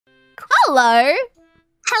Hello.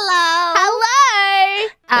 Hello. Hello.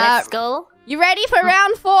 Let's go. You ready for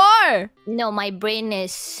round 4? No, my brain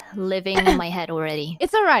is living in my head already.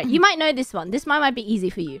 It's alright. You might know this one. This one might be easy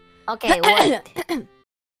for you. Okay, what?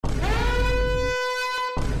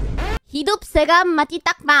 Hidup segan mati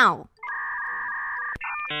tak mau.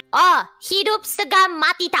 Oh, hidup segan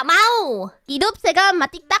mati tak mau. Hidup segan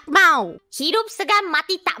mati tak mau. Hidup segan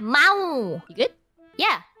mati tak mau. You good?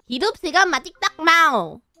 Yeah. Hidup segan mati tak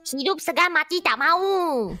mau. Hidup segan mati tak mau.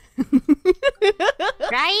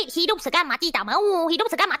 Right? Hidup segan mati tak mau.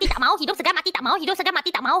 Hidup segan mati tak mau. Hidup segan mati tak mau. Hidup segan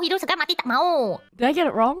mati tak mau. Hidup segan mati tak mau. Did I get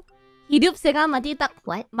it wrong? Hidup segan mati tak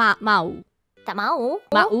What? mau. Tak mau?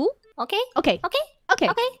 Mau? Okay. Okay. Okay. Okay.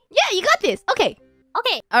 Okay. Yeah, you got this. Okay.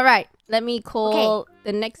 Okay. Alright. Let me call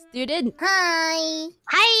the next student. Hi.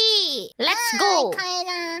 Hai. Let's go.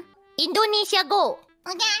 Kaela. Indonesia go.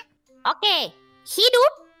 Okay. Okay.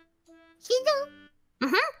 Hidup. Hidup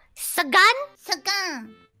Segan. segan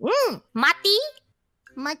Mati.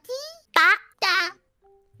 mati Tak tak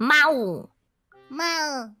mau. mau.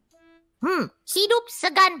 Hidup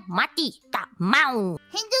segan mati tak mau.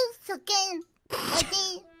 Hidup segan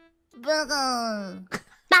mati burger.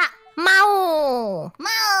 Tak mau.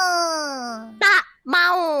 Mau. Tak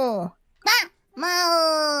mau. Tak mau.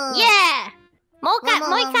 Yeah. Mau kan?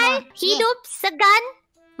 Mau, Mau mau, kan? mau. Hidup segan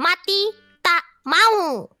mati tak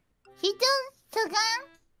mau. Hidup segan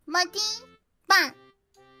mati tak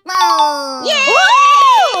mau. Yeah.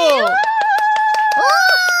 Woo!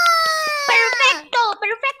 Perfecto.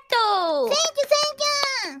 Perfecto. Thank you, thank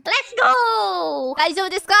you. Let's go. 大丈夫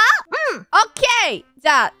ですか? Okay. じ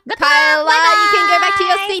ゃあ、 Good Kaela, luck. Bye-bye. you can go back to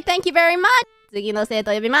your seat. Thank you very much. 次の生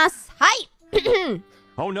徒を呼びます。はい。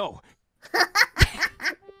 Oh no.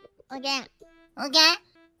 Okay. Okay.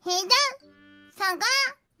 Hidup segan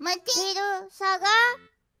mati. Hidup segan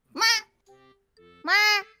mau.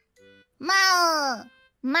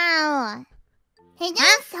 Mau.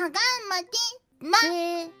 Hidup segan mati mau.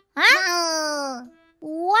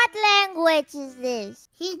 What language is this?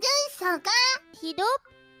 Hidup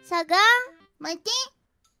segan mati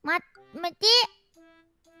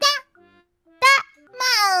tak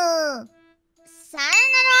mau. さよなら。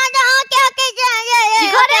Okay. You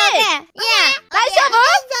got it! Yeah. 大丈夫?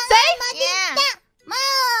 Say?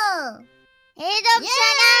 Mau. Hidup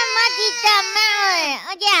segan mati tak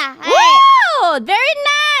mau. Okay. Woo! Very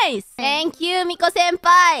nice! Thank you, Miko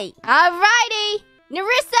senpai. Alrighty.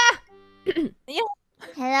 Nerissa!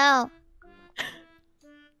 Hello.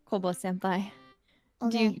 Kobo senpai. Do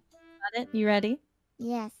Okay. you got it? You ready?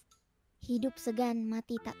 Yes. Hidup segan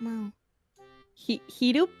mati tak mau.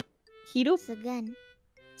 Hidup? Segan.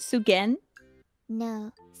 Sugen?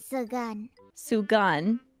 No. Segan.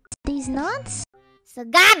 Sugan? These nuts?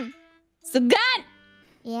 Segan. Sugan!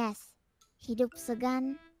 Yes. Hidup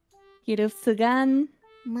segan Hidup sugan?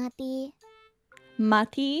 mati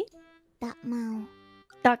Mati? tak mau.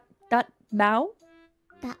 Tak mau?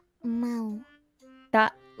 Tak mau.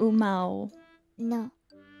 Tak umau? No.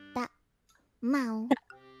 Tak mau.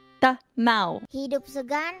 Tak mau? Hidup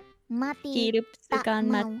segan mati. Hidup tak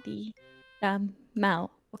sugan mau. mati. Tak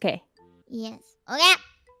mau. Okay. Yes. Okay.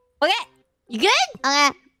 Okay. You good?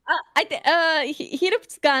 Okay. Hidup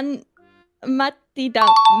sugan mati tak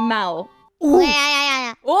mau. Okay.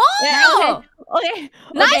 Yeah. Oh! Yeah, okay.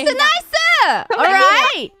 Nicer, nicer!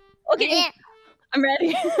 Alright. Okay. Yeah. I'm ready.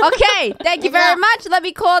 Okay, thank you very much. Let me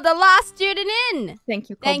call the last student in. Thank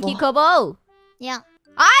you, Kobo. Thank you, Kobo. Yeah.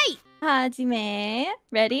 Hi! Hajime.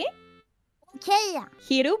 Ready? Okay.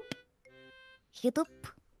 Hidup Hidup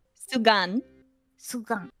sugan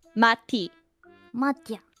segan mati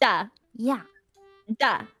mati. tak Ya.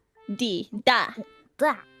 tak Tak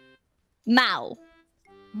mau.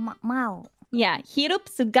 mau. Yeah,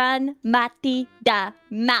 hidup sugan mati tak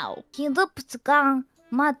mau. Hidup segan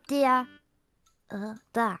mati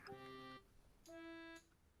tak.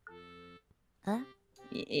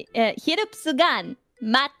 Hidup segan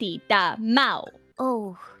mati tak mau.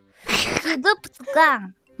 Oh. Hidup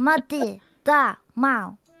segan mati tak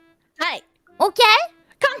mau. Hai, Okay.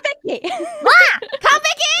 konpeki.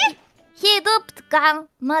 Hidup segan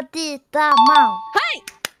mati tak mau. Hai.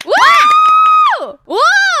 Woo!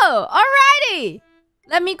 Woo! Alrighty.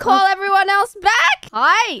 Let me call everyone else back.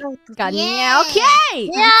 Hi. Yeah.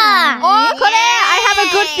 Okay. Yeah. Oh, Kore, I have a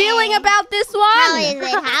good feeling about this How one. is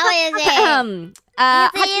it? How is it?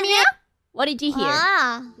 Hajime, what did you hear?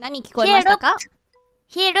 Ah. 何聞こえましたか?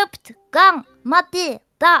 Hidup segan mati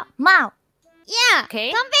tak mau. Yeah.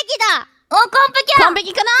 Okay. 完璧だ。お、完璧だ。完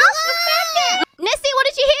璧かな? Nessie, what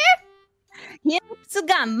did you hear? Hidup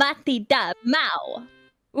sugan mati tak mau.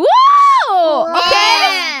 Woo!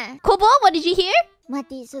 Okay. Yeah. Kobo, what did you hear?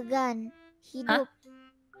 mati segan. Hidup.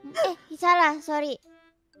 Salah, sorry.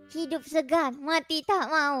 Hidup segan, mati tak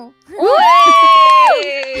mau.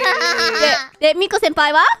 Miko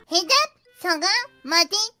senpai wa? Hidup segan,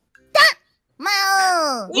 mati tak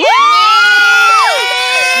mau.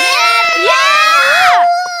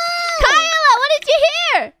 Kaela, what did you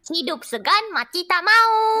hear? Hidup segan, mati tak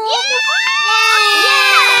mau.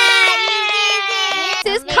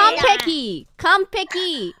 This is Kampeki.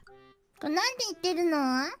 Kampeki. これなんて言ってる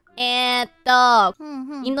の？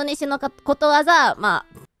インドネシアのことわざ、ま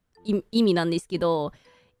あ、意味なんですけど、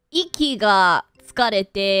息が疲れ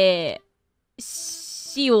て、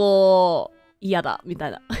死を嫌だ、みた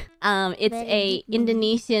いな。It's a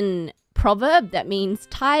Indonesian proverb that means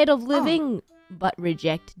tired of living but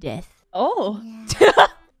reject death. Oh.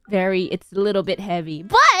 It's a little bit heavy.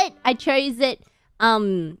 But I chose it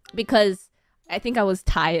because I think I was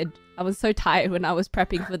tired. I was so tired when I was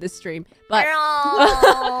prepping for this stream. But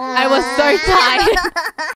I was so tired.